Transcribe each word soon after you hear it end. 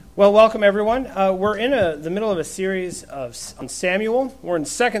Well, welcome everyone. We're in the middle of a series on Samuel. We're in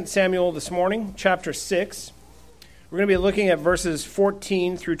 2 Samuel this morning, chapter 6. We're going to be looking at verses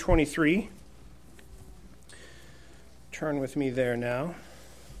 14 through 23. Turn with me there now.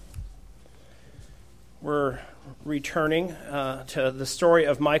 We're returning to the story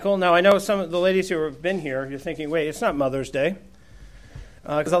of Michal. Now, I know some of the ladies who have been here, you're thinking, wait, it's not Mother's Day.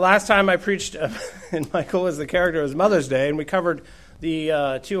 Because the last time I preached in Michal as the character was Mother's Day, and we covered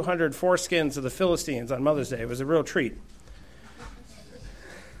the 200 foreskins of the Philistines on Mother's Day. It was a real treat.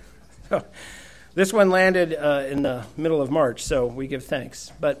 So, this one landed in the middle of March, so we give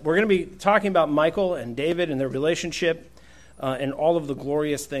thanks. But we're going to be talking about Michal and David and their relationship and all of the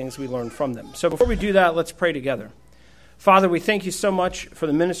glorious things we learned from them. So before we do that, let's pray together. Father, we thank you so much for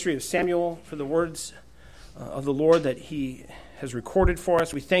the ministry of Samuel, for the words of the Lord that he has recorded for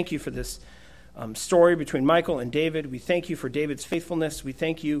us. We thank you for this story between Michal and David. We thank you for David's faithfulness. We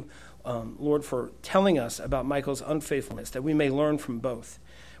thank you, Lord, for telling us about Michal's unfaithfulness, that we may learn from both.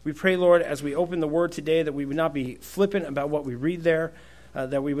 We pray, Lord, as we open the word today, that we would not be flippant about what we read there,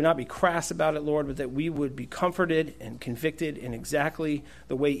 that we would not be crass about it, Lord, but that we would be comforted and convicted in exactly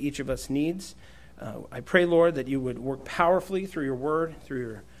the way each of us needs. I pray, Lord, that you would work powerfully through your word,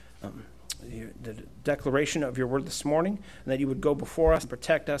 through the declaration of your word this morning, and that you would go before us,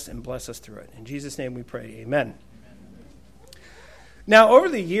 protect us, and bless us through it. In Jesus' name we pray, amen. Now, over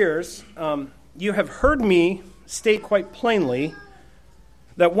the years, you have heard me state quite plainly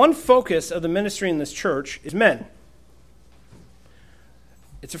that one focus of the ministry in this church is men.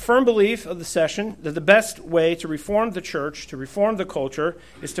 It's a firm belief of the session that the best way to reform the church, to reform the culture,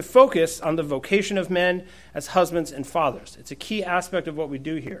 is to focus on the vocation of men as husbands and fathers. It's a key aspect of what we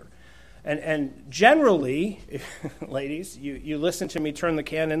do here. And generally, ladies, you listen to me turn the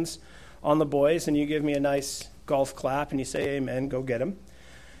cannons on the boys, and you give me a nice golf clap, and you say, amen, go get them.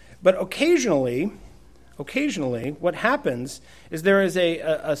 But occasionally, what happens is there is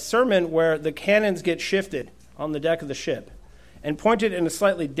a sermon where the cannons get shifted on the deck of the ship and pointed in a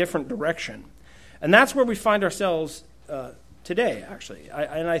slightly different direction. And that's where we find ourselves today, actually.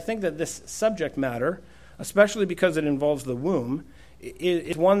 And I think that this subject matter, especially because it involves the womb,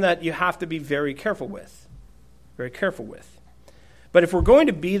 is one that you have to be very careful with. But if we're going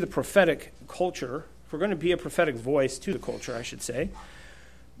to be the prophetic culture, if we're going to be a prophetic voice to the culture, I should say,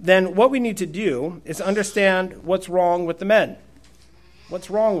 then what we need to do is understand what's wrong with the men.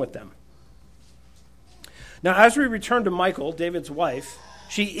 What's wrong with them? Now, as we return to Michal, David's wife,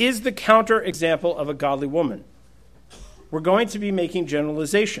 she is the counter-example of a godly woman. We're going to be making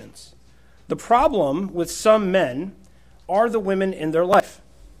generalizations. The problem with some men are the women in their life,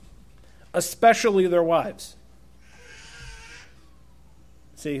 especially their wives.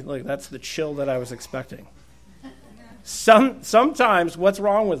 See, like that's the chill that I was expecting. Sometimes what's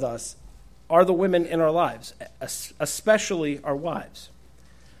wrong with us are the women in our lives, especially our wives.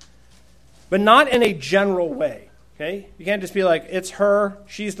 But not in a general way, okay? You can't just be like, it's her,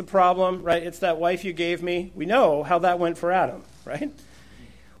 she's the problem, right? It's that wife you gave me. We know how that went for Adam, right?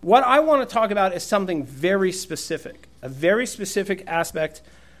 What I want to talk about is something very specific, a very specific aspect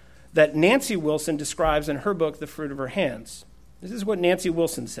that Nancy Wilson describes in her book, The Fruit of Her Hands. This is what Nancy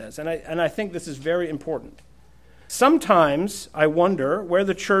Wilson says, and I think this is very important. Sometimes I wonder where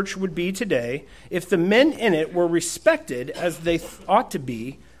the church would be today if the men in it were respected as they ought to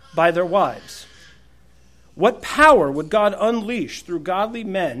be by their wives. What power would God unleash through godly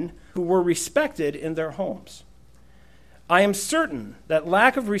men who were respected in their homes? I am certain that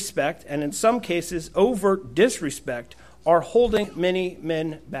lack of respect, and in some cases overt disrespect, are holding many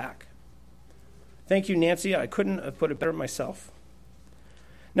men back. Thank you, Nancy. I couldn't have put it better myself.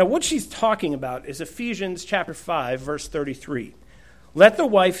 Now, what she's talking about is Ephesians chapter 5, verse 33. Let the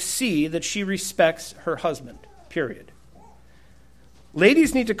wife see that she respects her husband, period.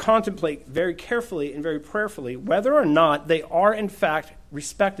 Ladies need to contemplate very carefully and very prayerfully whether or not they are, in fact,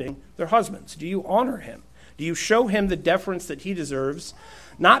 respecting their husbands. Do you honor him? Do you show him the deference that he deserves,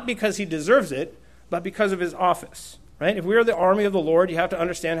 not because he deserves it, but because of his office, right? If we are the army of the Lord, you have to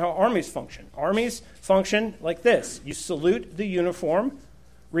understand how armies function. Armies function like this. You salute the uniform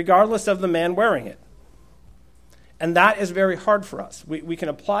regardless of the man wearing it. And that is very hard for us. We can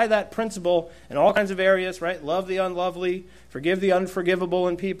apply that principle in all kinds of areas, right? Love the unlovely, forgive the unforgivable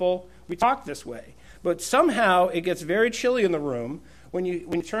in people. We talk this way. But somehow it gets very chilly in the room when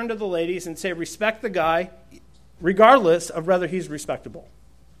you turn to the ladies and say, respect the guy, regardless of whether he's respectable.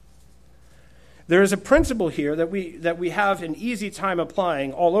 There is a principle here that we have an easy time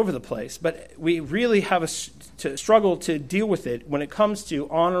applying all over the place, but we really have to struggle to deal with it when it comes to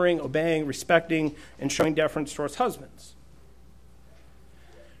honoring, obeying, respecting, and showing deference towards husbands.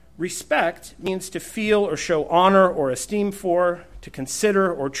 Respect means to feel or show honor or esteem for, to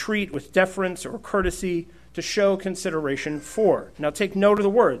consider or treat with deference or courtesy, to show consideration for. Now take note of the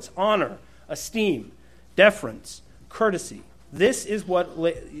words: honor, esteem, deference, courtesy. This is what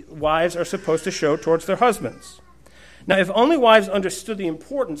wives are supposed to show towards their husbands. Now, if only wives understood the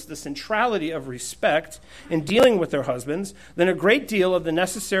importance, the centrality of respect in dealing with their husbands, then a great deal of the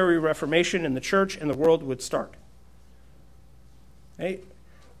necessary reformation in the church and the world would start. Okay?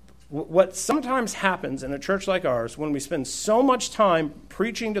 What sometimes happens in a church like ours when we spend so much time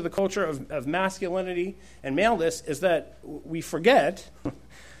preaching to the culture of masculinity and maleness is that we forget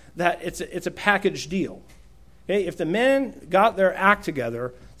that it's a package deal. Okay? If the men got their act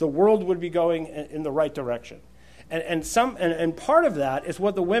together, the world would be going in the right direction. And part of that is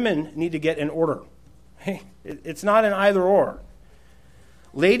what the women need to get in order. It's not an either or.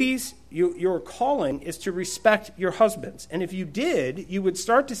 Ladies, your calling is to respect your husbands. And if you did, you would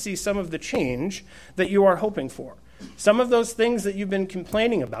start to see some of the change that you are hoping for. Some of those things that you've been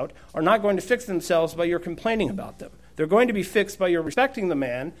complaining about are not going to fix themselves by your complaining about them. They're going to be fixed by your respecting the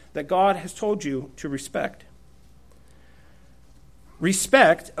man that God has told you to respect.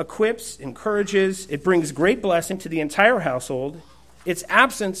 Respect equips, encourages, it brings great blessing to the entire household. Its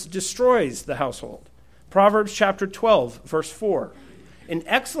absence destroys the household. Proverbs chapter 12, verse 4. An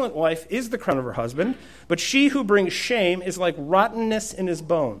excellent wife is the crown of her husband, but she who brings shame is like rottenness in his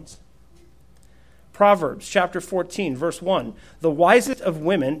bones. Proverbs chapter 14, verse 1. The wisest of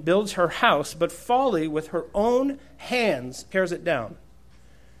women builds her house, but folly with her own hands tears it down.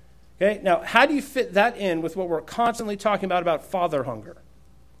 Okay, now how do you fit that in with what we're constantly talking about father hunger?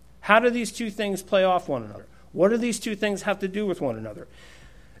 How do these two things play off one another? What do these two things have to do with one another?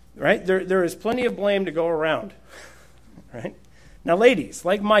 Right? There is plenty of blame to go around. Right? Now, ladies,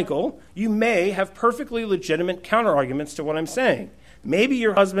 like Michael, you may have perfectly legitimate counterarguments to what I'm saying. Maybe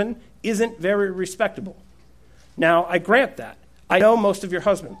your husband isn't very respectable. Now, I grant that. I know most of your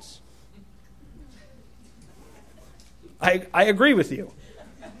husbands. I agree with you.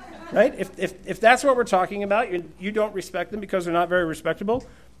 Right? If that's what we're talking about, you don't respect them because they're not very respectable,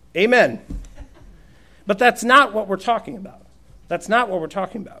 amen. But that's not what we're talking about. That's not what we're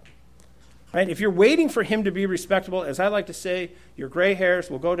talking about. Right? If you're waiting for him to be respectable, as I like to say, your gray hairs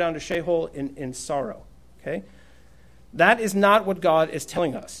will go down to Sheol in sorrow. Okay? That is not what God is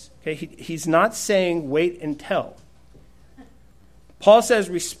telling us. Okay? He's not saying wait until. Paul says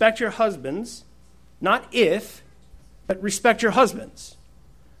respect your husbands, not if, but respect your husbands.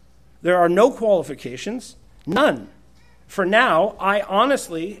 There are no qualifications, none. For now, I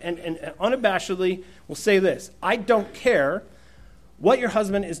honestly and unabashedly will say this. I don't care what your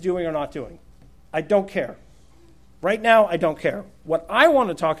husband is doing or not doing. I don't care. Right now, I don't care. What I want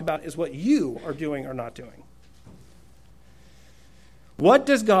to talk about is what you are doing or not doing. What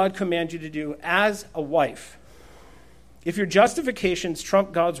does God command you to do as a wife? If your justifications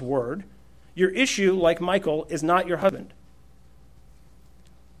trump God's word, your issue, like Michael, is not your husband.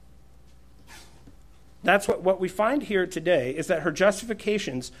 That's what we find here today, is that her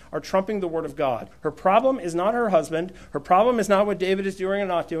justifications are trumping the word of God. Her problem is not her husband. Her problem is not what David is doing or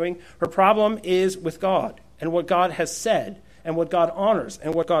not doing. Her problem is with God and what God has said and what God honors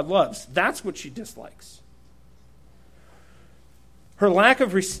and what God loves. That's what she dislikes. Her lack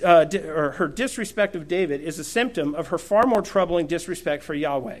of or her disrespect of David is a symptom of her far more troubling disrespect for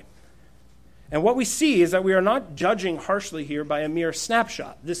Yahweh. And what we see is that we are not judging harshly here by a mere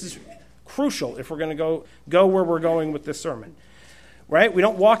snapshot. This is crucial if we're going to go where we're going with this sermon. Right? We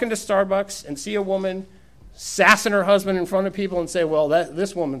don't walk into Starbucks and see a woman sassing her husband in front of people and say, well,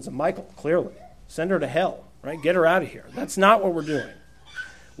 this woman's a Michael, clearly. Send her to hell. Right? Get her out of here. That's not what we're doing.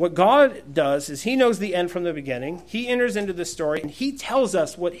 What God does is he knows the end from the beginning. He enters into the story, and he tells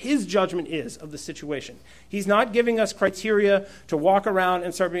us what his judgment is of the situation. He's not giving us criteria to walk around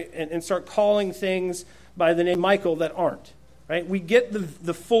and start calling things by the name Michael that aren't. Right? We get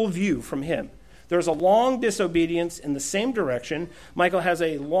the full view from him. There's a long disobedience in the same direction. Michael has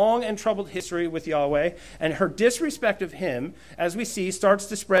a long and troubled history with Yahweh, and her disrespect of him, as we see, starts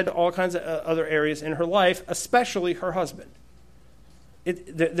to spread to all kinds of other areas in her life, especially her husband.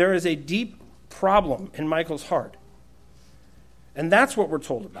 There is a deep problem in Michael's heart. And that's what we're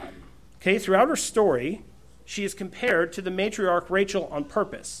told about. Okay, throughout her story, she is compared to the matriarch Rachel on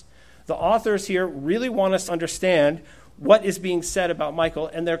purpose. The authors here really want us to understand what is being said about Michael,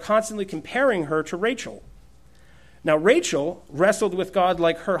 and they're constantly comparing her to Rachel. Now, Rachel wrestled with God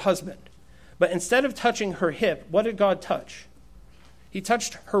like her husband, but instead of touching her hip, what did God touch? He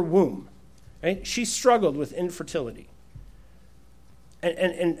touched her womb. Right? She struggled with infertility.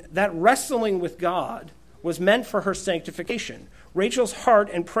 And that wrestling with God was meant for her sanctification. Rachel's heart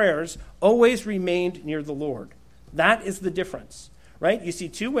and prayers always remained near the Lord. That is the difference, right? You see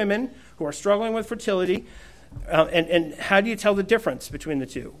two women who are struggling with fertility, and how do you tell the difference between the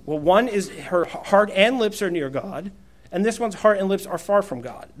two? Well, one is her heart and lips are near God, and this one's heart and lips are far from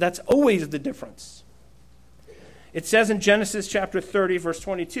God. That's always the difference. It says in Genesis chapter 30, verse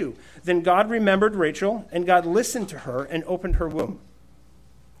 22, "Then God remembered Rachel, and God listened to her and opened her womb."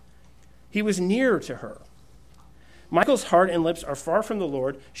 He was near to her. Michal's heart and lips are far from the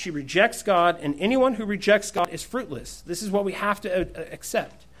Lord. She rejects God, and anyone who rejects God is fruitless. This is what we have to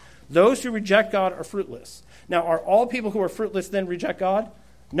accept. Those who reject God are fruitless. Now, are all people who are fruitless then reject God?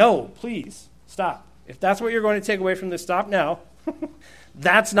 No, please, stop. If that's what you're going to take away from this, stop now.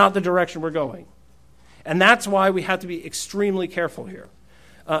 That's not the direction we're going. And that's why we have to be extremely careful here.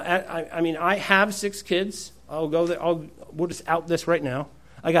 I have 6 kids. We'll just out this right now.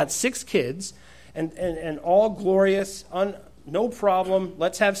 I got 6 kids, and all glorious, no problem.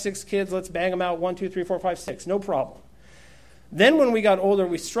 Let's have 6 kids. Let's bang them out, 1, 2, 3, 4, 5, 6, no problem. Then when we got older,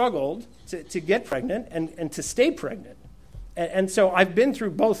 we struggled to get pregnant and to stay pregnant. And so I've been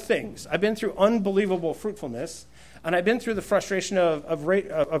through both things. I've been through unbelievable fruitfulness, and I've been through the frustration of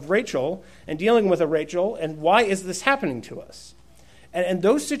Rachel and dealing with a Rachel, and why is this happening to us? And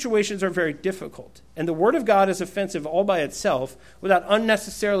those situations are very difficult. And the Word of God is offensive all by itself without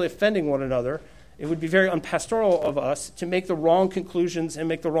unnecessarily offending one another. It would be very unpastoral of us to make the wrong conclusions and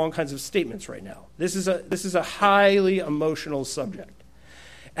make the wrong kinds of statements right now. This is a highly emotional subject.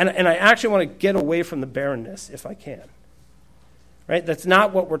 And I actually want to get away from the barrenness if I can. Right? That's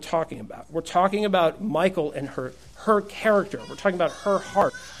not what we're talking about. We're talking about Michal and her character. We're talking about her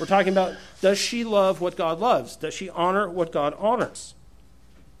heart. We're talking about, does she love what God loves? Does she honor what God honors?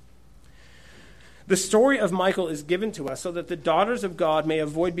 The story of Michal is given to us so that the daughters of God may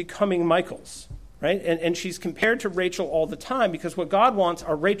avoid becoming Michals. Right? And she's compared to Rachel all the time because what God wants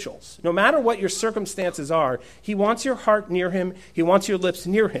are Rachels. No matter what your circumstances are, he wants your heart near him. He wants your lips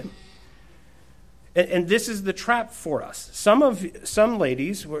near him. And this is the trap for us. Some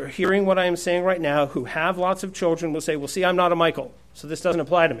ladies who are hearing what I am saying right now who have lots of children will say, well, see, I'm not a Michal, so this doesn't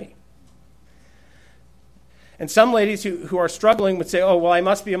apply to me. And some ladies who are struggling would say, oh, well, I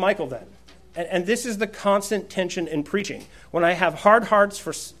must be a Michal then. And this is the constant tension in preaching. When I have hard words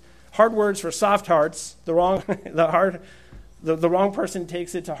for soft hearts, the wrong person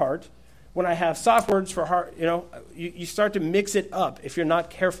takes it to heart. When I have soft words for heart, you start to mix it up if you're not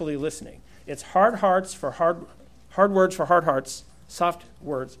carefully listening. It's hard words for hard hearts, soft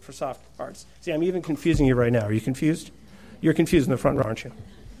words for soft hearts. See, I'm even confusing you right now. Are you confused? You're confused in the front row, aren't you?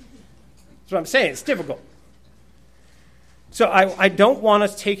 That's what I'm saying. It's difficult. So I don't want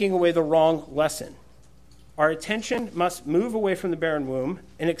us taking away the wrong lesson. Our attention must move away from the barren womb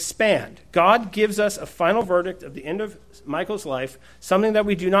and expand. God gives us a final verdict at the end of Michal's life, something that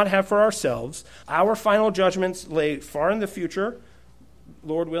we do not have for ourselves. Our final judgments lay far in the future,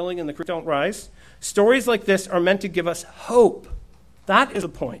 Lord willing, and the creek don't rise. Stories like this are meant to give us hope. That is the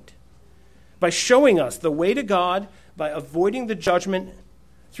point. By showing us the way to God, by avoiding the judgment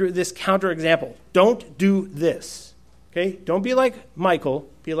through this counterexample. Don't do this. Okay? Don't be like Michal,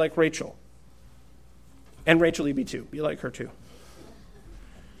 be like Rachel. And Rachel, you be too. Be like her too.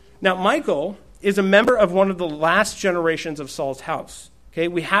 Now, Michal is a member of one of the last generations of Saul's house. Okay?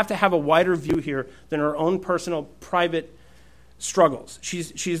 We have to have a wider view here than our own personal, private struggles.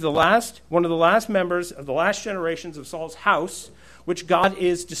 She's one of the last members of the last generations of Saul's house, which God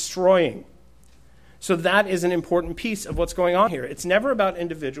is destroying. So that is an important piece of what's going on here. It's never about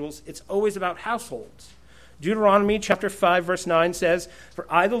individuals. It's always about households. Deuteronomy chapter 5, verse 9 says, "For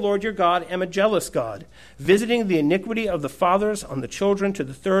I, the Lord your God, am a jealous God, visiting the iniquity of the fathers on the children to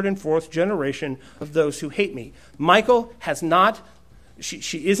the 3rd and 4th generation of those who hate me." Michal has not,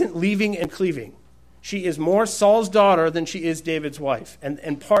 she isn't leaving and cleaving. She is more Saul's daughter than she is David's wife. And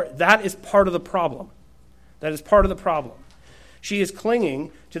that is part of the problem. That is part of the problem. She is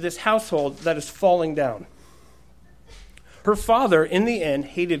clinging to this household that is falling down. Her father, in the end,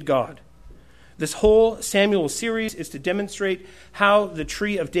 hated God. This whole Samuel series is to demonstrate how the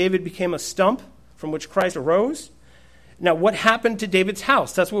tree of David became a stump from which Christ arose. Now, what happened to David's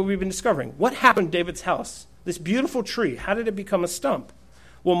house? That's what we've been discovering. What happened to David's house? This beautiful tree, how did it become a stump?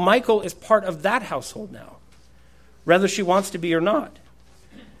 Well, Michal is part of that household now, whether she wants to be or not.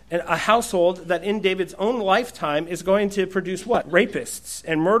 And a household that in David's own lifetime is going to produce what? Rapists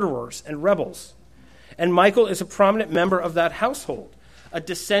and murderers and rebels. And Michal is a prominent member of that household, a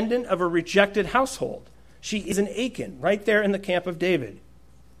descendant of a rejected household. She is an Achan, right there in the camp of David.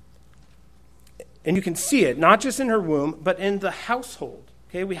 And you can see it, not just in her womb, but in the household.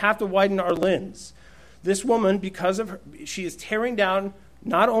 Okay, we have to widen our lens. This woman, because of her, she is tearing down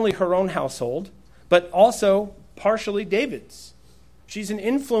not only her own household, but also partially David's. She's an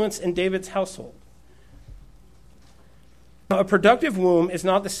influence in David's household. A productive womb is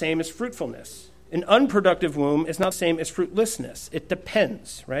not the same as fruitfulness. An unproductive womb is not the same as fruitlessness. It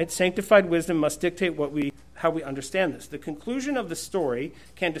depends, right? Sanctified wisdom must dictate how we understand this. The conclusion of the story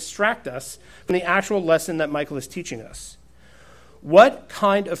can distract us from the actual lesson that Michal is teaching us. What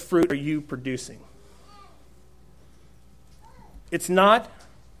kind of fruit are you producing? It's not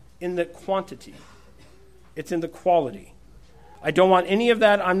in the quantity. It's in the quality. I don't want any of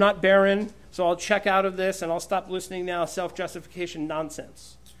that. I'm not barren, so I'll check out of this and I'll stop listening now. Self-justification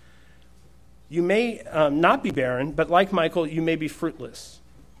nonsense. You may not be barren, but like Michal, you may be fruitless.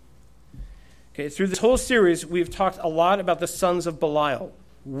 Okay, through this whole series, we've talked a lot about the sons of Belial,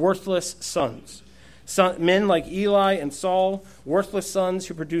 worthless sons. Men like Eli and Saul, worthless sons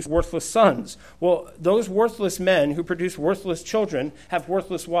who produce worthless sons. Well, those worthless men who produce worthless children have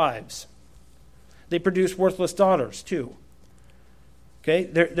worthless wives. They produce worthless daughters, too. Okay,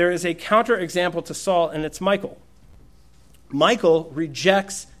 there is a counterexample to Saul, and it's Michal. Michal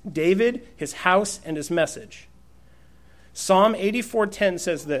rejects David, his house, and his message. Psalm 84:10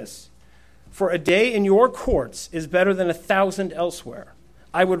 says this, "For a day in your courts is better than 1,000 elsewhere.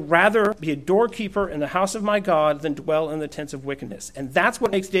 I would rather be a doorkeeper in the house of my God than dwell in the tents of wickedness." And that's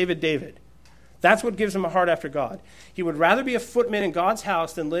what makes David David. That's what gives him a heart after God. He would rather be a footman in God's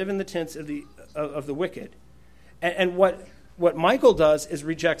house than live in the tents of the wicked. And what Michal does is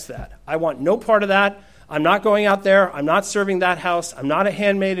rejects that. I want no part of that. I'm not going out there. I'm not serving that house. I'm not a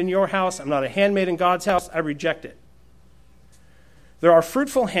handmaid in your house. I'm not a handmaid in God's house. I reject it. There are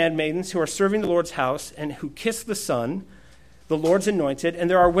fruitful handmaidens who are serving the Lord's house and who kiss the Son, the Lord's anointed, and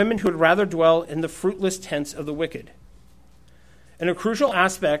there are women who would rather dwell in the fruitless tents of the wicked. And a crucial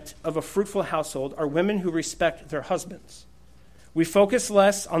aspect of a fruitful household are women who respect their husbands. We focus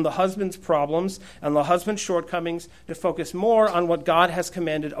less on the husband's problems and the husband's shortcomings to focus more on what God has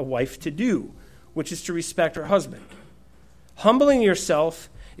commanded a wife to do, which is to respect her husband. Humbling yourself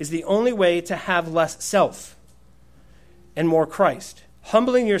is the only way to have less self and more Christ.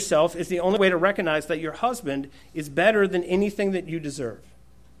 Humbling yourself is the only way to recognize that your husband is better than anything that you deserve.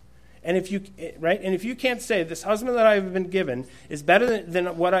 And if you can't say this husband that I've been given is better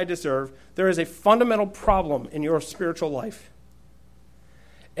than what I deserve, there is a fundamental problem in your spiritual life.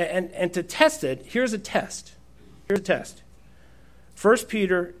 And to test it, here's a test. Here's a test. 1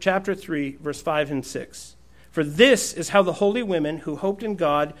 Peter chapter 3, verse 5 and 6. "For this is how the holy women who hoped in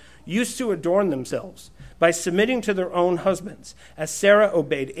God used to adorn themselves, by submitting to their own husbands, as Sarah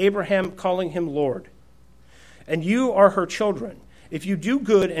obeyed Abraham, calling him Lord. And you are her children, if you do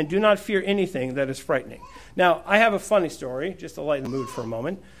good and do not fear anything that is frightening." Now, I have a funny story, just to lighten the mood for a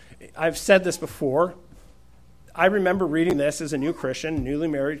moment. I've said this before. I remember reading this as a new Christian, newly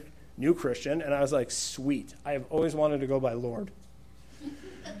married new Christian, and I was like, sweet, I have always wanted to go by Lord.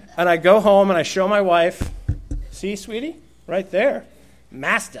 And I go home and I show my wife, see, sweetie, right there,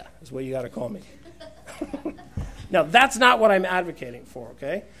 Master is what you got to call me. Now, that's not what I'm advocating for,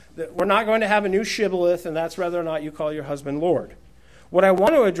 okay? We're not going to have a new shibboleth, and that's whether or not you call your husband Lord. What I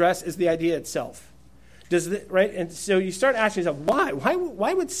want to address is the idea itself. Right? And so you start asking yourself, why?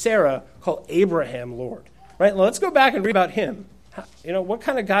 Why would Sarah call Abraham Lord? Right? Well, let's go back and read about him. What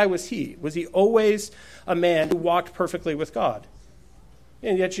kind of guy was he? Was he always a man who walked perfectly with God?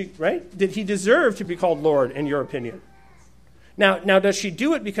 And yet, did he deserve to be called Lord, in your opinion? Now, does she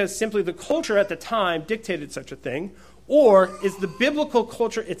do it because simply the culture at the time dictated such a thing, or is the biblical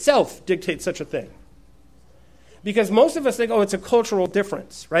culture itself dictate such a thing? Because most of us think, it's a cultural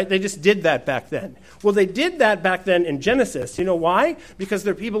difference, right? They just did that back then. Well, they did that back then in Genesis. You know why? Because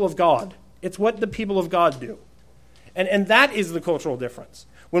they're people of God. It's what the people of God do. And that is the cultural difference.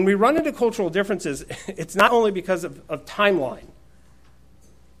 When we run into cultural differences, it's not only because of timeline.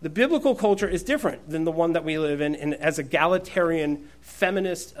 The biblical culture is different than the one that we live in as egalitarian,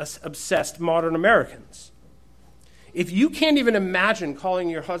 feminist, obsessed modern Americans. If you can't even imagine calling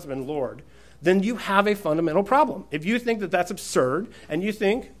your husband Lord, then you have a fundamental problem. If you think that that's absurd, and you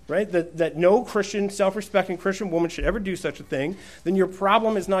think, right, that no Christian, self-respecting Christian woman should ever do such a thing, then your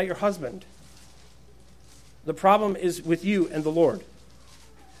problem is not your husband. The problem is with you and the Lord.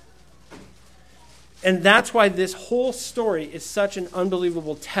 And that's why this whole story is such an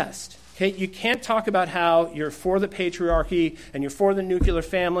unbelievable test. Okay, you can't talk about how you're for the patriarchy and you're for the nuclear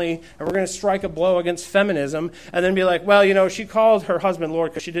family and we're going to strike a blow against feminism and then be like, well, she called her husband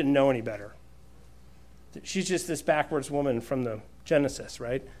Lord because she didn't know any better. She's just this backwards woman from the Genesis,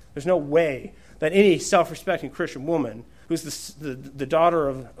 right? There's no way that any self-respecting Christian woman who's the daughter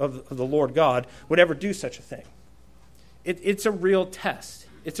of the Lord God would ever do such a thing. It's a real test.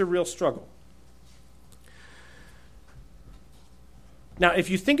 It's a real struggle. Now, if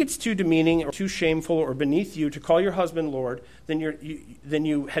you think it's too demeaning or too shameful or beneath you to call your husband Lord, then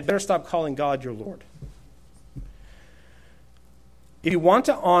you had better stop calling God your Lord. If you want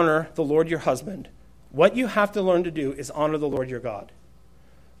to honor the Lord your husband, what you have to learn to do is honor the Lord your God.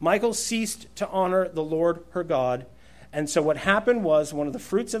 Michal ceased to honor the Lord her God, and so what happened was, one of the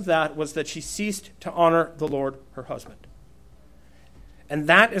fruits of that was that she ceased to honor the Lord her husband. And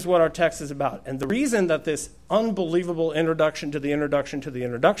that is what our text is about. And the reason that this unbelievable introduction to the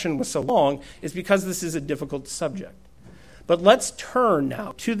introduction was so long is because this is a difficult subject. But let's turn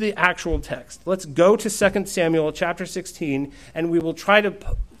now to the actual text. Let's go to 2 Samuel chapter 16, and we will try to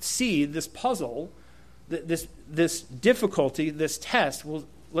see this puzzle, this difficulty, this test.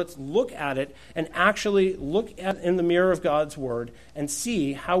 Let's look at it and actually look at in the mirror of God's word and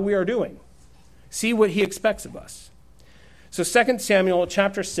see how we are doing. See what he expects of us. So 2 Samuel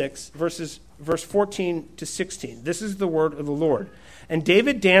chapter 6, verse 14 to 16. This is the word of the Lord. And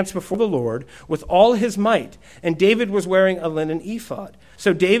David danced before the Lord with all his might, and David was wearing a linen ephod.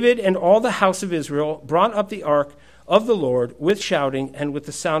 So David and all the house of Israel brought up the ark of the Lord with shouting and with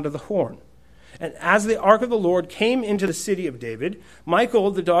the sound of the horn. And as the ark of the Lord came into the city of David,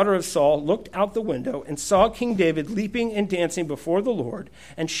 Michal, the daughter of Saul, looked out the window and saw King David leaping and dancing before the Lord,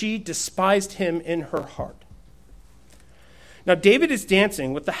 and she despised him in her heart. Now, David is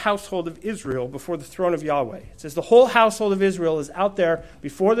dancing with the household of Israel before the throne of Yahweh. It says the whole household of Israel is out there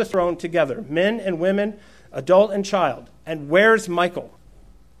before the throne together, men and women, adult and child. And where's Michal?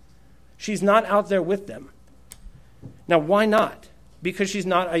 She's not out there with them. Now, why not? Because she's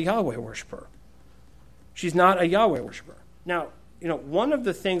not a Yahweh worshiper. She's not a Yahweh worshiper. Now, one of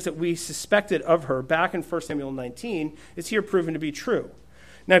the things that we suspected of her back in 1 Samuel 19 is here proven to be true.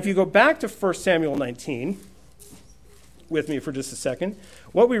 Now, if you go back to 1 Samuel 19... with me for just a second,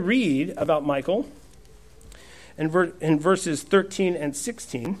 what we read about Michal in verses 13 and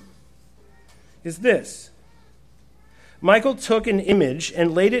 16 is this. Michal took an image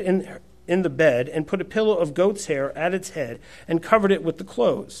and laid it in the bed and put a pillow of goat's hair at its head and covered it with the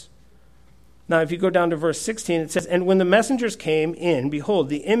clothes. Now, if you go down to verse 16, it says, and when the messengers came in, behold,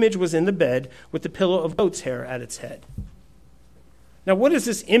 the image was in the bed with the pillow of goat's hair at its head. Now, what is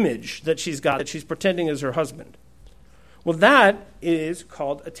this image that she's got that she's pretending is her husband? Well, that is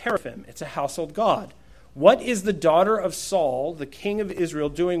called a teraphim. It's a household god. What is the daughter of Saul, the king of Israel,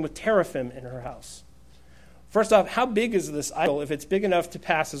 doing with teraphim in her house? First off, how big is this idol if it's big enough to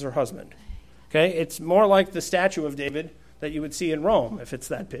pass as her husband? Okay, it's more like the statue of David that you would see in Rome if it's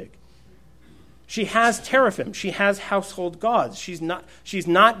that big. She has teraphim. She has household gods. She's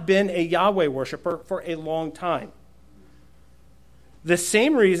not been a Yahweh worshiper for a long time. The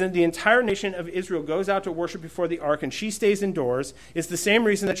same reason the entire nation of Israel goes out to worship before the ark and she stays indoors is the same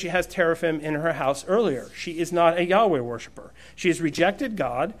reason that she has teraphim in her house earlier. She is not a Yahweh worshiper. She has rejected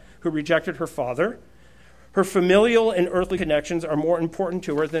God, who rejected her father. Her familial and earthly connections are more important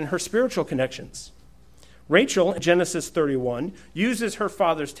to her than her spiritual connections. Rachel, in Genesis 31, uses her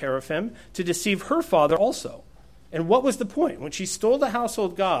father's teraphim to deceive her father also. And what was the point? When she stole the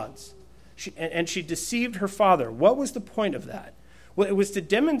household gods and she deceived her father, what was the point of that? Well, it was to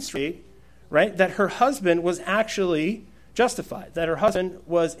demonstrate, right, that her husband was actually justified, that her husband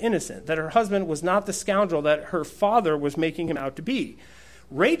was innocent, that her husband was not the scoundrel that her father was making him out to be.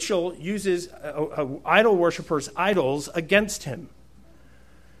 Rachel uses idol worshippers' idols against him.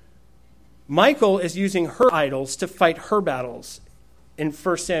 Michal is using her idols to fight her battles in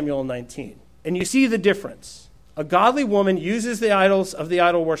 1 Samuel 19. And you see the difference. A godly woman uses the idols of the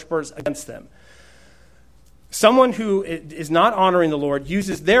idol worshippers against them. Someone who is not honoring the Lord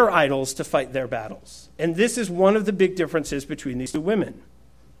uses their idols to fight their battles. And this is one of the big differences between these two women.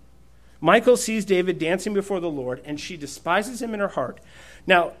 Michal sees David dancing before the Lord, and she despises him in her heart.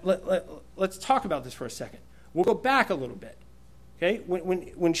 Now, let's talk about this for a second. We'll go back a little bit. Okay?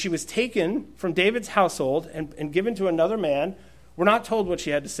 When she was taken from David's household and given to another man, we're not told what she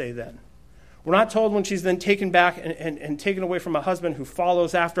had to say then. We're not told when she's then taken back and taken away from a husband who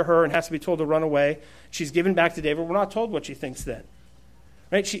follows after her and has to be told to run away. She's given back to David. We're not told what she thinks then.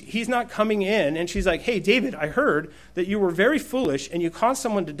 Right? He's not coming in and she's like, hey, David, I heard that you were very foolish and you caused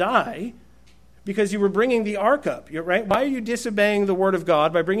someone to die because you were bringing the ark up. Right? Why are you disobeying the word of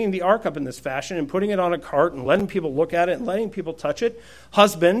God by bringing the ark up in this fashion and putting it on a cart and letting people look at it and letting people touch it?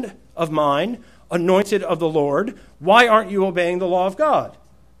 Husband of mine, anointed of the Lord, why aren't you obeying the law of God?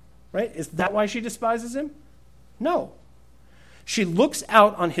 right? Is that why she despises him? No. She looks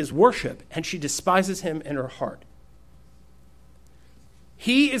out on his worship and she despises him in her heart.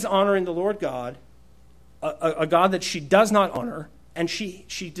 He is honoring the Lord God, a God that she does not honor, and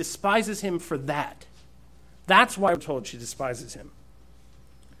she despises him for that. That's why we're told she despises him.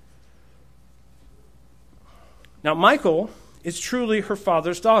 Now, Michal is truly her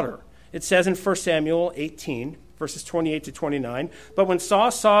father's daughter. It says in 1 Samuel 18, verses 28 to 29, "But when Saul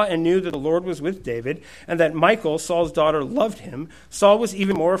saw and knew that the Lord was with David, and that Michal, Saul's daughter, loved him, Saul was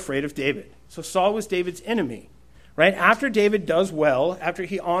even more afraid of David." So Saul was David's enemy. Right? After David does well, after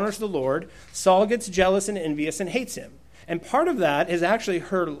he honors the Lord, Saul gets jealous and envious and hates him. And part of that is actually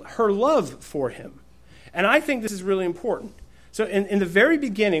her love for him. And I think this is really important. So in the very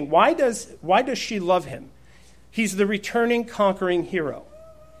beginning, why does she love him? He's the returning conquering hero.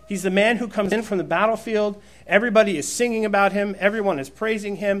 He's the man who comes in from the battlefield. Everybody is singing about him. Everyone is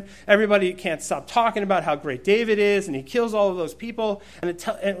praising him. Everybody can't stop talking about how great David is, and he kills all of those people. And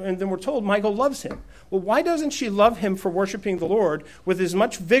then we're told Michal loves him. Well, why doesn't she love him for worshiping the Lord with as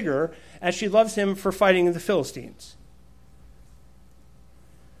much vigor as she loves him for fighting the Philistines?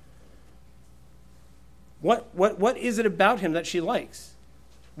 What is it about him that she likes?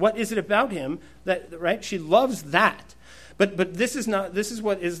 What is it about him that, right? She loves that. But this is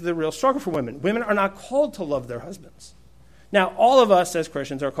what is the real struggle for women. Women are not called to love their husbands. Now, all of us as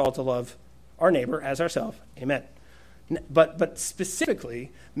Christians are called to love our neighbor as ourselves. Amen. But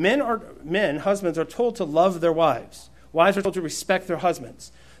specifically, husbands are told to love their wives. Wives are told to respect their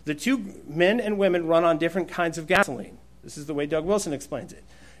husbands. The two men and women run on different kinds of gasoline. This is the way Doug Wilson explains it.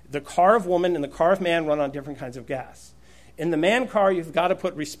 The car of woman and the car of man run on different kinds of gas. In the man car, you've got to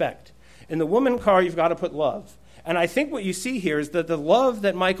put respect. In the woman car, you've got to put love. And I think what you see here is that the love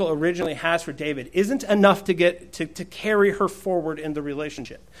that Michal originally has for David isn't enough to get to carry her forward in the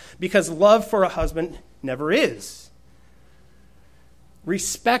relationship, because love for a husband never is.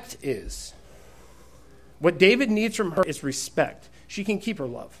 Respect is. What David needs from her is respect. She can keep her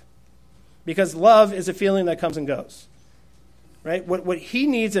love, because love is a feeling that comes and goes. Right? What he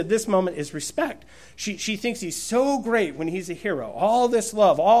needs at this moment is respect. She thinks he's so great when he's a hero. All this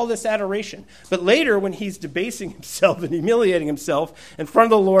love, all this adoration. But later, when he's debasing himself and humiliating himself in front of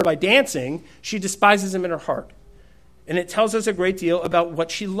the Lord by dancing, she despises him in her heart. And it tells us a great deal about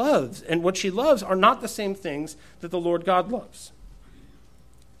what she loves. And what she loves are not the same things that the Lord God loves.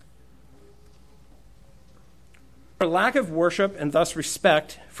 Her lack of worship and thus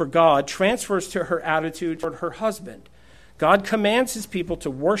respect for God transfers to her attitude toward her husband. God commands his people to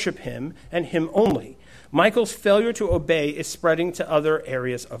worship him and him only. Michal's failure to obey is spreading to other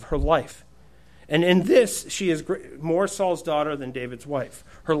areas of her life. And in this, she is more Saul's daughter than David's wife.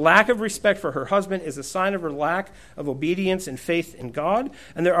 Her lack of respect for her husband is a sign of her lack of obedience and faith in God.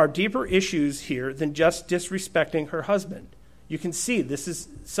 And there are deeper issues here than just disrespecting her husband. You can see this is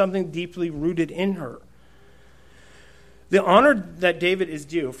something deeply rooted in her. The honor that David is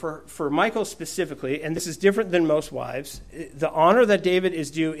due, for Michal specifically, and this is different than most wives, the honor that David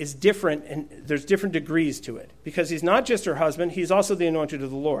is due is different, and there's different degrees to it. Because he's not just her husband, he's also the anointed of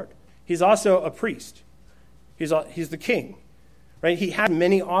the Lord. He's also a priest. He's the king. Right? He had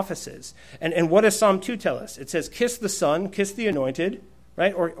many offices. And what does Psalm 2 tell us? It says, kiss the Son, kiss the anointed,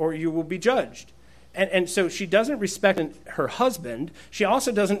 right? Or you will be judged. And so she doesn't respect her husband. She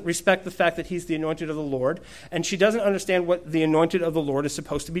also doesn't respect the fact that he's the anointed of the Lord. And she doesn't understand what the anointed of the Lord is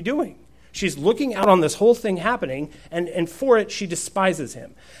supposed to be doing. She's looking out on this whole thing happening, and for it, she despises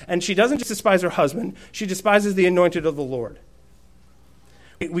him. And she doesn't just despise her husband. She despises the anointed of the Lord.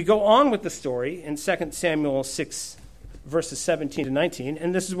 We go on with the story in 2 Samuel 6, verses 17 to 19,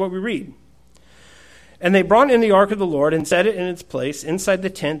 and this is what we read. And they brought in the ark of the Lord and set it in its place inside the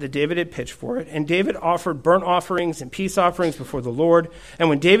tent that David had pitched for it. And David offered burnt offerings and peace offerings before the Lord. And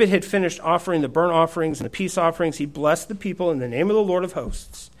when David had finished offering the burnt offerings and the peace offerings, he blessed the people in the name of the Lord of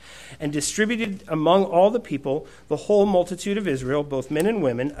hosts, and distributed among all the people, the whole multitude of Israel, both men and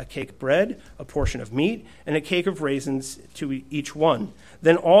women, a cake of bread, a portion of meat, and a cake of raisins to each one.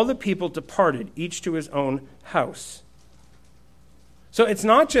 Then all the people departed, each to his own house. So it's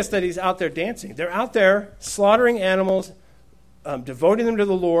not just that he's out there dancing. They're out there slaughtering animals, devoting them to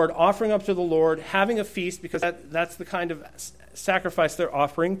the Lord, offering up to the Lord, having a feast, because that's the kind of sacrifice they're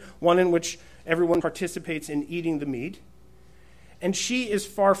offering, one in which everyone participates in eating the meat. And she is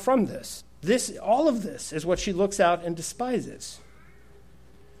far from this. All of this is what she looks out and despises.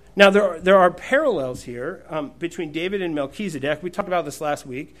 Now, there are parallels here between David and Melchizedek. We talked about this last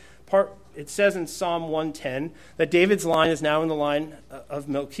week. it says in Psalm 110 that David's line is now in the line of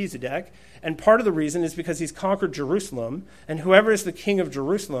Melchizedek, and part of the reason is because he's conquered Jerusalem, and whoever is the king of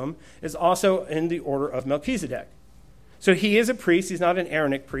Jerusalem is also in the order of Melchizedek. So he is a priest. He's not an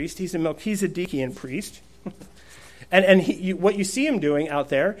Aaronic priest. He's a Melchizedekian priest. And what you see him doing out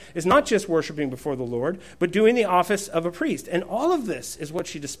there is not just worshiping before the Lord, but doing the office of a priest. And all of this is what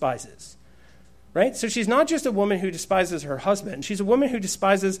she despises. Right? So she's not just a woman who despises her husband. She's a woman who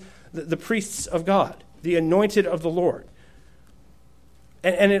despises the priests of God, the anointed of the Lord.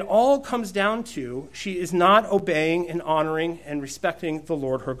 And it all comes down to she is not obeying and honoring and respecting the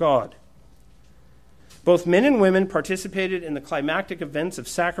Lord her God. Both men and women participated in the climactic events of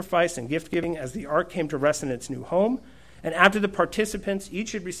sacrifice and gift-giving as the ark came to rest in its new home. And after the participants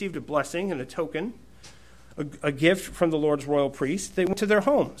each had received a blessing and a token, a gift from the Lord's royal priest, they went to their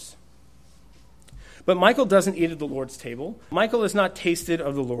homes. But Michal doesn't eat at the Lord's table. Michal is not tasted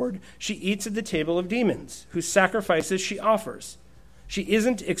of the Lord. She eats at the table of demons, whose sacrifices she offers. She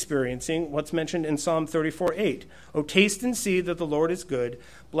isn't experiencing what's mentioned in Psalm 34:8. "O taste and see that the Lord is good.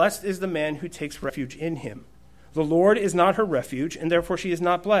 Blessed is the man who takes refuge in him." The Lord is not her refuge, and therefore she is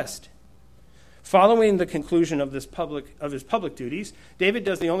not blessed. Following the conclusion of his public duties, David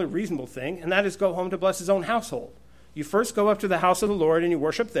does the only reasonable thing, and that is go home to bless his own household. You first go up to the house of the Lord and you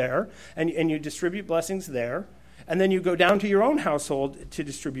worship there, and you distribute blessings there, and then you go down to your own household to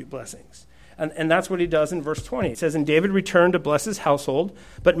distribute blessings. And that's what he does in verse 20. It says, "And David returned to bless his household,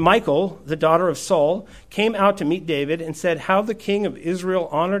 but Michal, the daughter of Saul, came out to meet David and said, 'How the king of Israel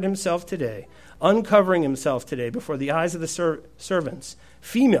honored himself today, uncovering himself today before the eyes of the servants,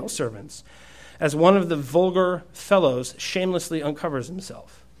 female servants, as one of the vulgar fellows shamelessly uncovers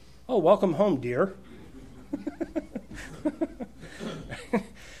himself.'" Oh, welcome home, dear.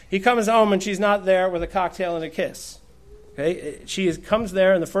 He comes home and she's not there with a cocktail and a kiss. Okay? She comes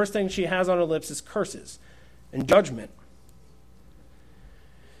there and the first thing she has on her lips is curses and judgment.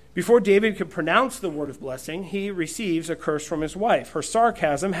 Before David could pronounce the word of blessing, he receives a curse from his wife. Her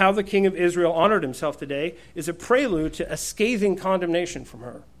sarcasm, "How the king of Israel honored himself today," is a prelude to a scathing condemnation from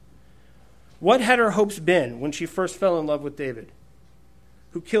her. What had her hopes been when she first fell in love with David,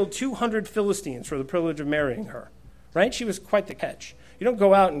 who killed 200 Philistines for the privilege of marrying her? Right? She was quite the catch. You don't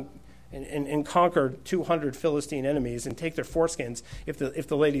go out and conquer 200 Philistine enemies and take their foreskins if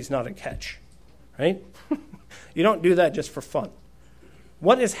the lady's not a catch. Right? You don't do that just for fun.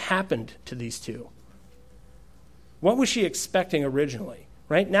 What has happened to these two? What was she expecting originally?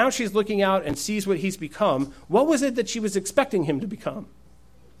 Right? Now she's looking out and sees what he's become. What was it that she was expecting him to become?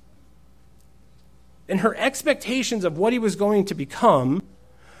 And her expectations of what he was going to become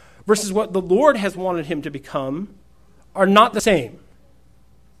versus what the Lord has wanted him to become are not the same.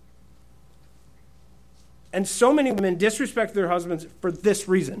 And so many women disrespect their husbands for this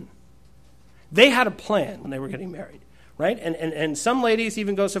reason. They had a plan when they were getting married, right? And some ladies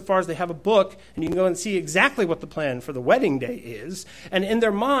even go so far as they have a book, and you can go and see exactly what the plan for the wedding day is. And in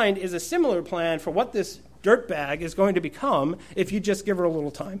their mind is a similar plan for what this dirtbag is going to become if you just give her a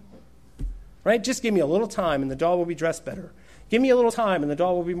little time. Right? Just give me a little time and the doll will be dressed better. Give me a little time and the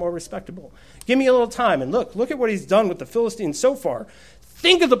doll will be more respectable. Give me a little time and look at what he's done with the Philistines so far.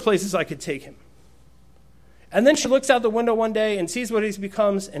 Think of the places I could take him. And then she looks out the window one day and sees what he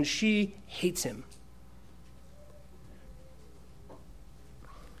becomes, and she hates him.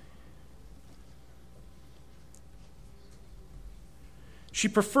 She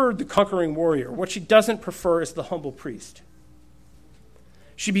preferred the conquering warrior. What she doesn't prefer is the humble priest.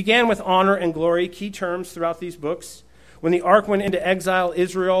 She began with honor and glory, key terms throughout these books. When the ark went into exile,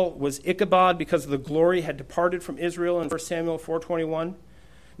 Israel was Ichabod because the glory had departed from Israel in 1 Samuel 4:21.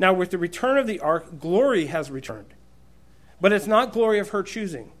 Now, with the return of the ark, glory has returned. But it's not glory of her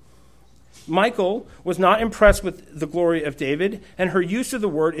choosing. Michal was not impressed with the glory of David, and her use of the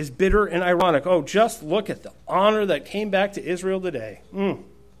word is bitter and ironic. Oh, just look at the honor that came back to Israel today.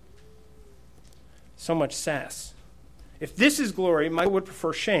 So much sass. If this is glory, Michal would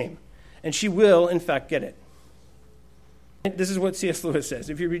prefer shame, and she will, in fact, get it. This is what C.S. Lewis says.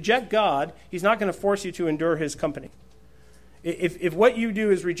 If you reject God, he's not going to force you to endure his company. If what you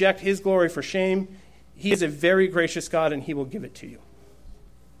do is reject his glory for shame, he is a very gracious God, and he will give it to you.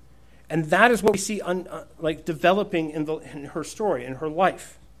 And that is what we see developing in her story, in her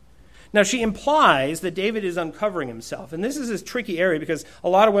life. Now, she implies that David is uncovering himself. And this is this tricky area because a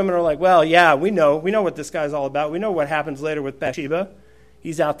lot of women are like, well, yeah, we know what this guy's all about. We know what happens later with Bathsheba.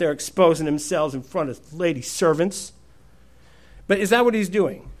 He's out there exposing himself in front of lady servants. But is that what he's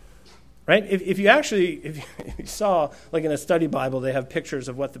doing? Right? If you saw, like in a study Bible, they have pictures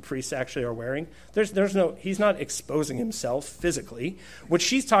of what the priests actually are wearing. He's not exposing himself physically. What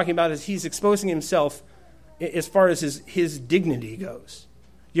she's talking about is he's exposing himself as far as his dignity goes.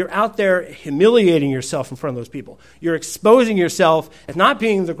 You're out there humiliating yourself in front of those people. You're exposing yourself as not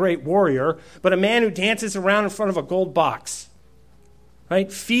being the great warrior, but a man who dances around in front of a gold box,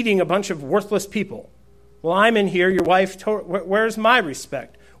 right? Feeding a bunch of worthless people. Well, I'm in here, your wife, where's my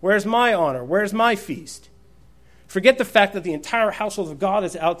respect? Where's my honor? Where's my feast? Forget the fact that the entire household of God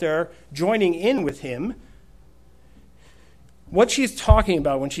is out there joining in with him. What she's talking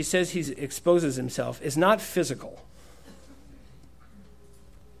about when she says he exposes himself is not physical.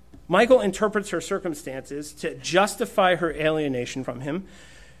 Michal interprets her circumstances to justify her alienation from him.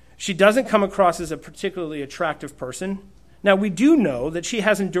 She doesn't come across as a particularly attractive person. Now, we do know that she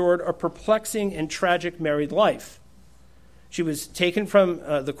has endured a perplexing and tragic married life. She was taken from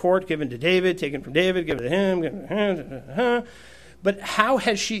the court, given to David, taken from David, given to him, given to him. But how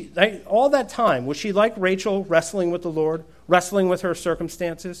has she, all that time, was she like Rachel, wrestling with the Lord, wrestling with her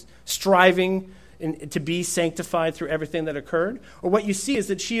circumstances, striving to be sanctified through everything that occurred? Or what you see is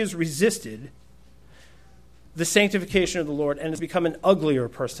that she has resisted the sanctification of the Lord and has become an uglier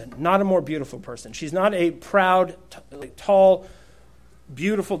person, not a more beautiful person. She's not a proud, tall,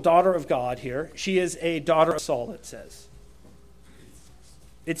 beautiful daughter of God here. She is a daughter of Saul, it says.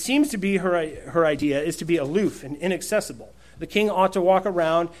 It seems to be her idea is to be aloof and inaccessible. The king ought to walk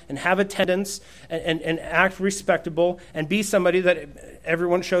around and have attendance and act respectable and be somebody that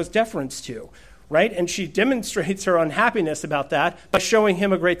everyone shows deference to, right? And she demonstrates her unhappiness about that by showing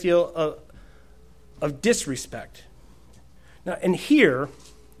him a great deal of disrespect. Now, and here,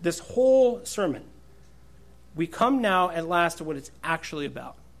 this whole sermon, we come now at last to what it's actually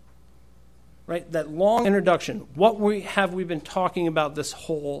about. Right? That long introduction. What have we been talking about this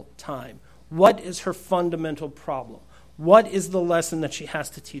whole time? What is her fundamental problem? What is the lesson that she has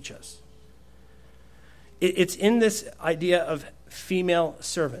to teach us? It's in this idea of female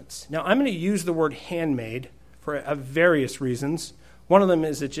servants. Now, I'm going to use the word handmaid for various reasons. One of them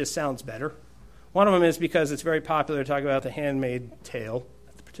is it just sounds better. One of them is because it's very popular to talk about the handmaid tale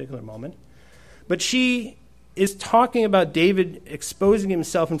at the particular moment. But she is talking about David exposing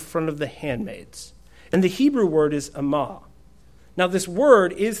himself in front of the handmaids. And the Hebrew word is amah. Now, this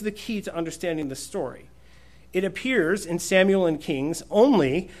word is the key to understanding the story. It appears in Samuel and Kings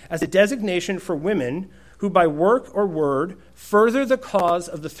only as a designation for women who by work or word further the cause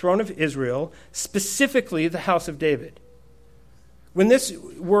of the throne of Israel, specifically the house of David. When this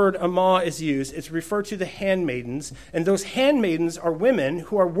word amah is used, it's referred to the handmaidens, and those handmaidens are women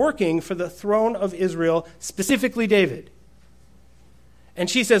who are working for the throne of Israel, specifically David. And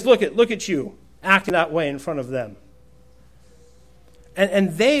she says, look at you, acting that way in front of them.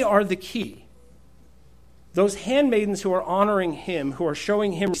 And they are the key. Those handmaidens who are honoring him, who are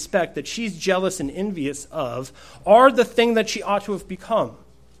showing him respect that she's jealous and envious of, are the thing that she ought to have become.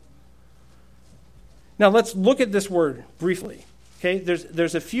 Now let's look at this word briefly. Okay,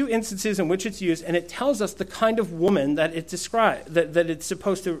 there's a few instances in which it's used, and it tells us the kind of woman that it describes, that it's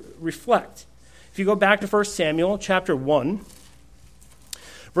supposed to reflect. If you go back to 1 Samuel chapter 1,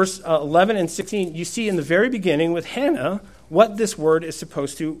 verse 11 and 16, you see in the very beginning with Hannah what this word is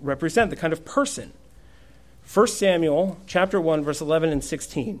supposed to represent, the kind of person. 1 Samuel chapter 1, verse 11 and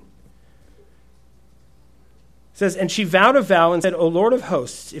 16. It says, "And she vowed a vow and said, O Lord of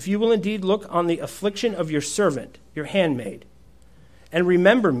hosts, if you will indeed look on the affliction of your servant, your handmaid, and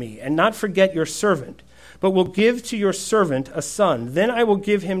remember me, and not forget your servant, but will give to your servant a son. Then I will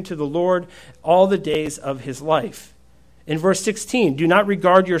give him to the Lord all the days of his life." In verse 16, "Do not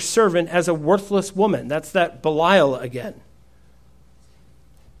regard your servant as a worthless woman." That's that Belial again.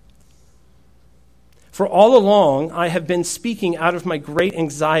 "For all along I have been speaking out of my great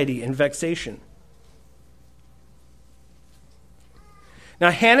anxiety and vexation." Now,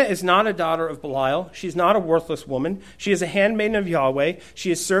 Hannah is not a daughter of Belial. She's not a worthless woman. She is a handmaiden of Yahweh.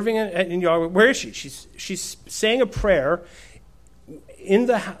 She is serving in Yahweh. Where is she? She's saying a prayer in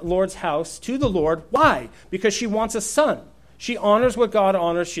the Lord's house to the Lord. Why? Because she wants a son. She honors what God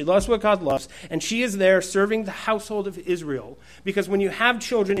honors. She loves what God loves. And she is there serving the household of Israel. Because when you have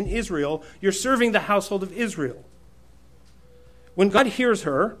children in Israel, you're serving the household of Israel. When God hears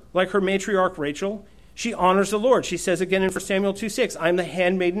her, like her matriarch Rachel, she honors the Lord. She says again in 1 Samuel 2:6, "I am the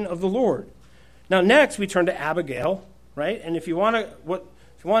handmaiden of the Lord." Now next we turn to Abigail, right? And if you want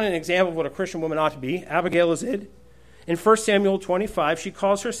an example of what a Christian woman ought to be, Abigail is it. In 1 Samuel 25, she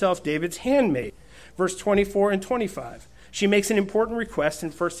calls herself David's handmaid. Verse 24 and 25. She makes an important request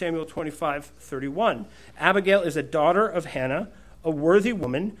in 1 Samuel 25:31. Abigail is a daughter of Hannah, a worthy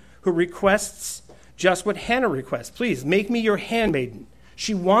woman who requests just what Hannah requests. Please, make me your handmaiden.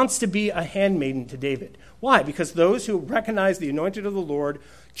 She wants to be a handmaiden to David. Why? Because those who recognize the anointed of the Lord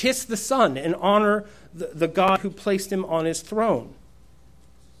kiss the Son and honor the God who placed him on his throne.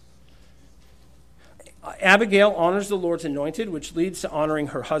 Abigail honors the Lord's anointed, which leads to honoring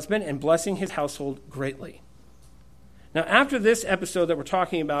her husband and blessing his household greatly. Now, after this episode that we're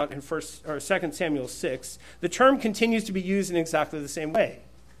talking about in 2 Samuel 6, the term continues to be used in exactly the same way.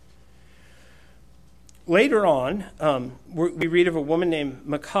 Later on, we read of a woman named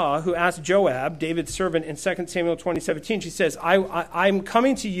Maacah who asked Joab, David's servant, in 2 Samuel 20:17. She says, I'm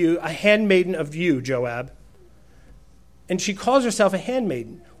coming to you, a handmaiden of you, Joab. And she calls herself a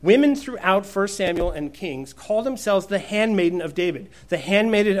handmaiden. Women throughout 1 Samuel and Kings call themselves the handmaiden of David, the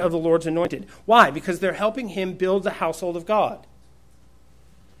handmaiden of the Lord's anointed. Why? Because they're helping him build the household of God.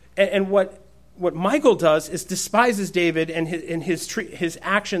 And what Michal does is despises David and his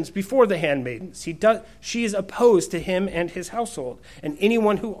actions before the handmaidens. She is opposed to him and his household, and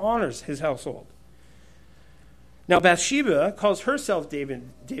anyone who honors his household. Now, Bathsheba calls herself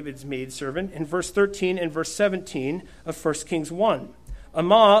David's maidservant in verse 13 and verse 17 of 1 Kings 1.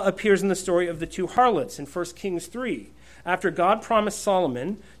 Ammah appears in the story of the two harlots in 1 Kings 3. After God promised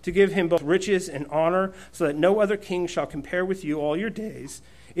Solomon to give him both riches and honor so that no other king shall compare with you all your days,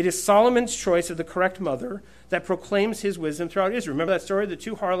 it is Solomon's choice of the correct mother that proclaims his wisdom throughout Israel. Remember that story? The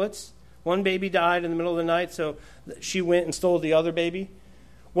two harlots, one baby died in the middle of the night, so she went and stole the other baby.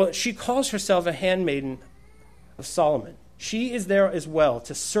 Well, she calls herself a handmaiden of Solomon. She is there as well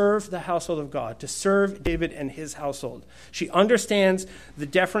to serve the household of God, to serve David and his household. She understands the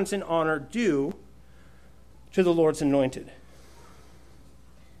deference and honor due to the Lord's anointed.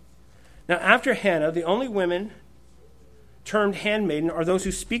 Now, after Hannah, the only women termed handmaiden are those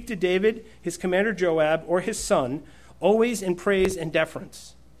who speak to David, his commander Joab, or his son, always in praise and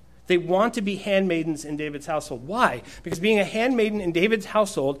deference. They want to be handmaidens in David's household. Why? Because being a handmaiden in David's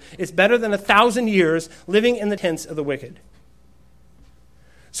household is better than 1,000 years living in the tents of the wicked.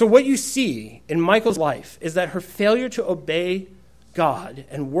 So what you see in Michal's life is that her failure to obey God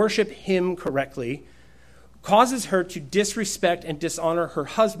and worship him correctly causes her to disrespect and dishonor her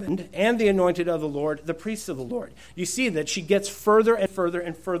husband and the anointed of the Lord, the priests of the Lord. You see that she gets further and further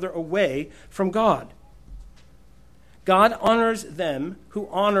and further away from God. God honors them who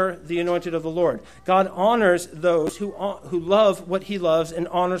honor the anointed of the Lord. God honors those who love what he loves and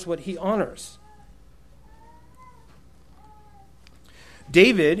honors what he honors.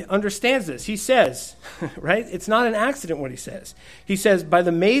 David understands this. He says, right? It's not an accident what he says. He says, by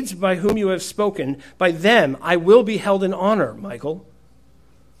the maids by whom you have spoken, by them I will be held in honor, Michal.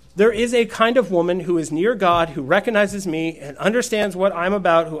 There is a kind of woman who is near God, who recognizes me and understands what I'm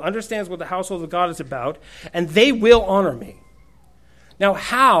about, who understands what the household of God is about, and they will honor me. Now,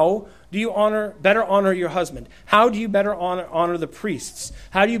 how do you better honor your husband? How do you better honor the priests?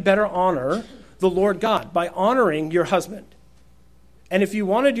 How do you better honor the Lord God? By honoring your husband. And if you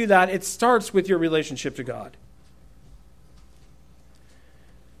want to do that, it starts with your relationship to God.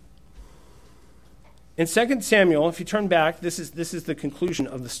 In 2 Samuel, if you turn back, this is the conclusion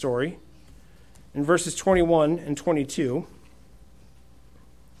of the story. In verses 21 and 22.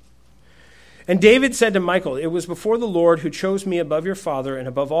 And David said to Michal, it was before the Lord who chose me above your father and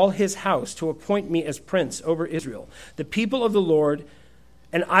above all his house to appoint me as prince over Israel, the people of the Lord,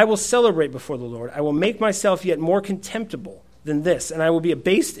 and I will celebrate before the Lord. I will make myself yet more contemptible than this, and I will be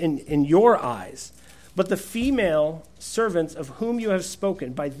abased in your eyes. But the female servants of whom you have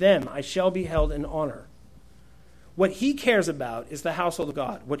spoken, by them I shall be held in honor. What he cares about is the household of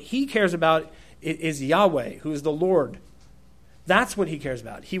God. What he cares about is Yahweh, who is the Lord. That's what he cares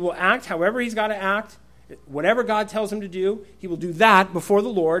about. He will act however he's got to act. Whatever God tells him to do, he will do that before the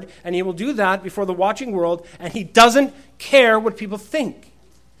Lord, and he will do that before the watching world, and he doesn't care what people think.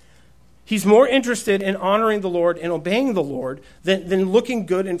 He's more interested in honoring the Lord and obeying the Lord than looking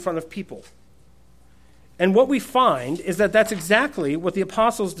good in front of people. And what we find is that that's exactly what the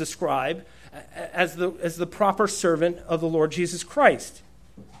apostles describe as the proper servant of the Lord Jesus Christ.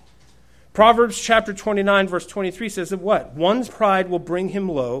 Proverbs chapter 29, verse 23 says that what? One's pride will bring him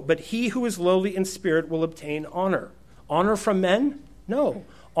low, but he who is lowly in spirit will obtain honor. Honor from men? No.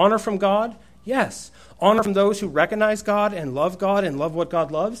 Honor from God? Yes. Honor from those who recognize God and love what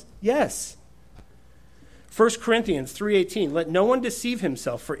God loves? Yes. 1 Corinthians 3:18, let no one deceive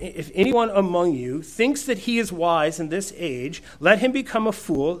himself, for if anyone among you thinks that he is wise in this age, let him become a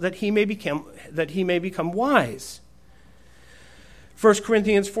fool that he may become wise. 1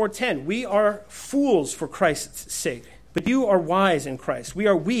 Corinthians 4:10, we are fools for Christ's sake, but you are wise in Christ. We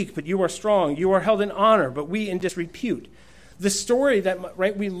are weak, but you are strong. You are held in honor, but we in disrepute. the story that,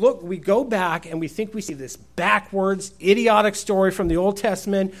 right, we go back and we think we see this backwards, idiotic story from the Old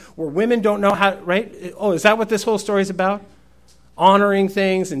Testament where women don't know how, right? Oh, is that what this whole story is about? Honoring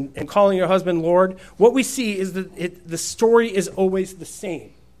things and calling your husband Lord. What we see is that the story is always the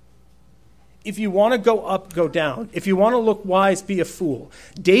same. If you want to go up, go down. If you want to look wise, be a fool.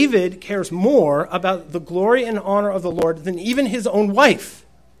 David cares more about the glory and honor of the Lord than even his own wife.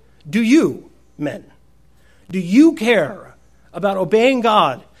 Do you, men? Do you care about obeying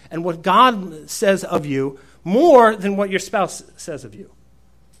God and what God says of you more than what your spouse says of you?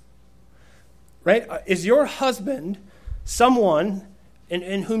 Right? Is your husband someone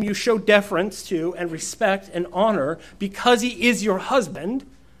in whom you show deference to and respect and honor because he is your husband,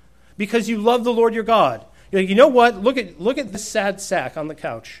 because you love the Lord your God? You're like, you know what? Look at this sad sack on the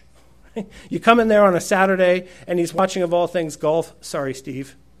couch. You come in there on a Saturday and he's watching, of all things, golf. Sorry,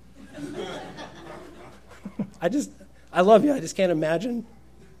 Steve. I love you. I just can't imagine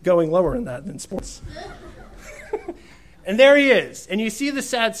going lower in that than sports. And there he is. And you see the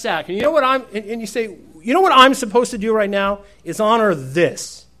sad sack. And you know what you say, you know what I'm supposed to do right now is honor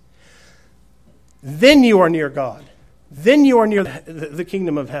this. Then you are near God. Then you are near the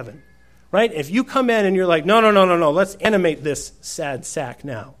kingdom of heaven. Right? If you come in and you're like, no, let's animate this sad sack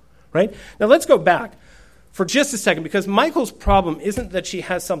now. Right? Now let's go back for just a second, because Michal's problem isn't that she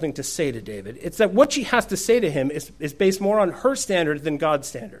has something to say to David. It's that what she has to say to him is based more on her standard than God's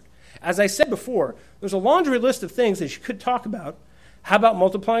standard. As I said before, there's a laundry list of things that she could talk about. How about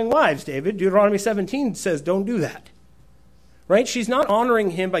multiplying wives, David? Deuteronomy 17 says don't do that. Right? She's not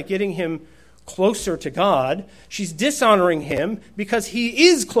honoring him by getting him closer to God. She's dishonoring him because he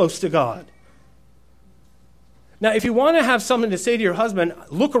is close to God. Now, if you want to have something to say to your husband,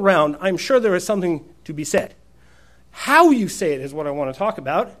 look around. I'm sure there is something to be said. How you say it is what I want to talk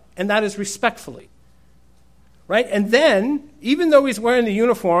about, and that is respectfully. Right? And then, even though he's wearing the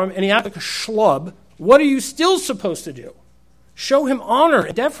uniform and he acts like a schlub, what are you still supposed to do? Show him honor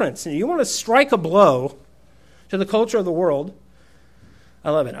and deference. And you want to strike a blow to the culture of the world. I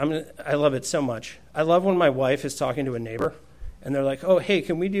love it. I love it so much. I love when my wife is talking to a neighbor, and they're like, oh, hey,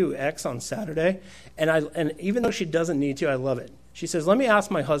 can we do X on Saturday? And even though she doesn't need to, I love it. She says, let me ask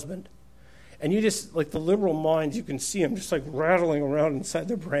my husband. And you just, like the liberal minds, you can see them just like rattling around inside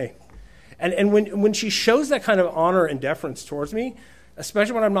their brain. And when she shows that kind of honor and deference towards me,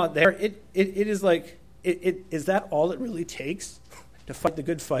 especially when I'm not there, it is like, is that all it really takes to fight the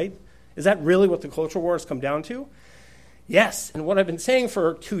good fight? Is that really what the culture wars come down to? Yes, and what I've been saying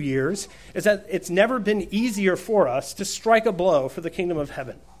for 2 years is that it's never been easier for us to strike a blow for the kingdom of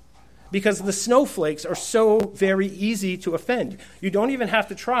heaven, because the snowflakes are so very easy to offend. You don't even have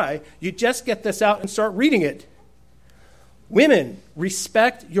to try. You just get this out and start reading it. Women,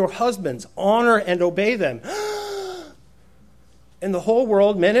 respect your husbands, honor and obey them. In the whole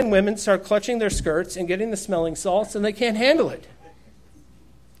world, men and women start clutching their skirts and getting the smelling salts, and they can't handle it.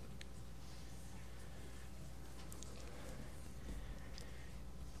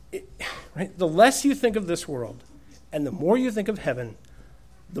 Right? The less you think of this world and the more you think of heaven,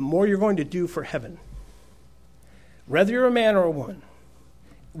 the more you're going to do for heaven. Whether you're a man or a woman,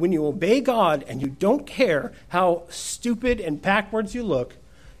 when you obey God and you don't care how stupid and backwards you look,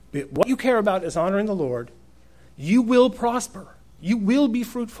 what you care about is honoring the Lord, you will prosper. You will be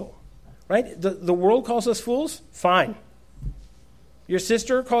fruitful. Right? The world calls us fools? Fine. Your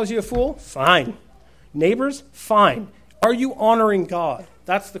sister calls you a fool? Fine. Neighbors? Fine. Are you honoring God?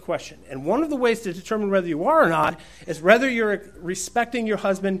 That's the question. And one of the ways to determine whether you are or not is whether you're respecting your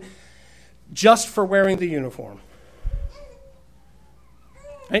husband just for wearing the uniform.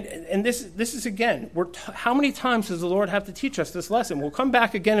 Right? And this is again, how many times does the Lord have to teach us this lesson? We'll come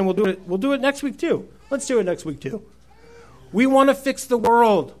back again and we'll do it next week too. Let's do it next week too. We want to fix the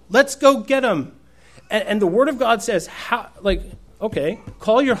world. Let's go get them. And the Word of God says, okay,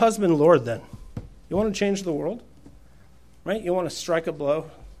 call your husband Lord then. You want to change the world? Right? You want to strike a blow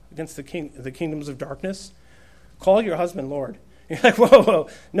against the kingdoms of darkness? Call your husband Lord. You're like, whoa.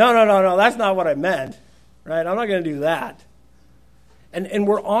 No, that's not what I meant. Right? I'm not going to do that. And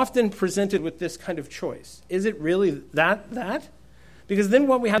we're often presented with this kind of choice. Is it really that? Because then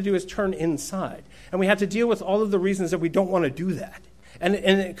what we have to do is turn inside. And we have to deal with all of the reasons that we don't want to do that. And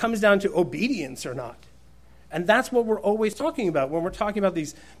it comes down to obedience or not. And that's what we're always talking about when we're talking about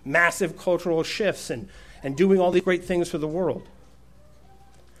these massive cultural shifts and doing all these great things for the world.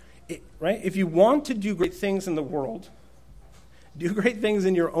 Right? If you want to do great things in the world, do great things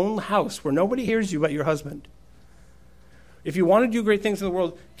in your own house where nobody hears you but your husband. If you want to do great things in the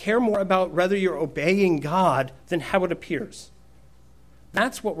world, care more about whether you're obeying God than how it appears.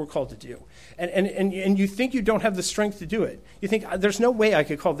 That's what we're called to do. And you think you don't have the strength to do it. You think, there's no way I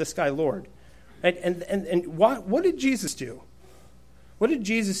could call this guy Lord. Right? And what did Jesus do? What did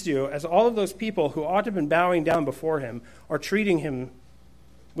Jesus do as all of those people who ought to have been bowing down before him are treating him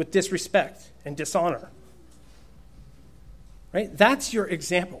with disrespect and dishonor? Right? That's your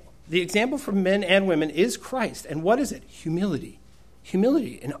example. The example for men and women is Christ. And what is it? Humility.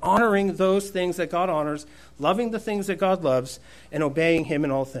 Humility in honoring those things that God honors, loving the things that God loves, and obeying him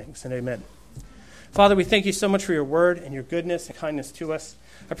in all things. And amen. Father, we thank you so much for your word and your goodness and kindness to us.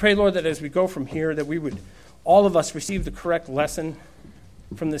 I pray, Lord, that as we go from here, that we would, all of us, receive the correct lesson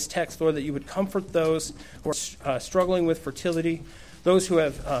from this text, Lord, that you would comfort those who are struggling with fertility, those who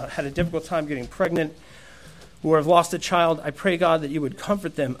have had a difficult time getting pregnant, who have lost a child. I pray, God, that you would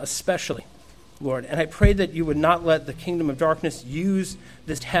comfort them especially, Lord. And I pray that you would not let the kingdom of darkness use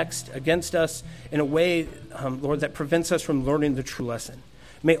this text against us in a way, Lord, that prevents us from learning the true lesson.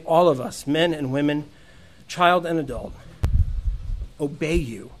 May all of us, men and women, child and adult, obey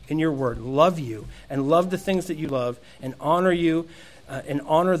you in your word, love you, and love the things that you love, and honor you, and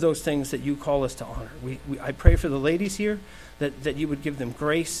honor those things that you call us to honor. I pray for the ladies here, that you would give them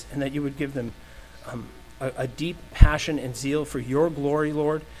grace, and that you would give them a deep passion and zeal for your glory,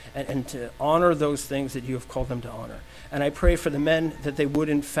 Lord, and to honor those things that you have called them to honor. And I pray for the men that they would,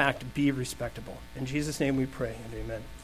 in fact, be respectable. In Jesus' name we pray, and amen.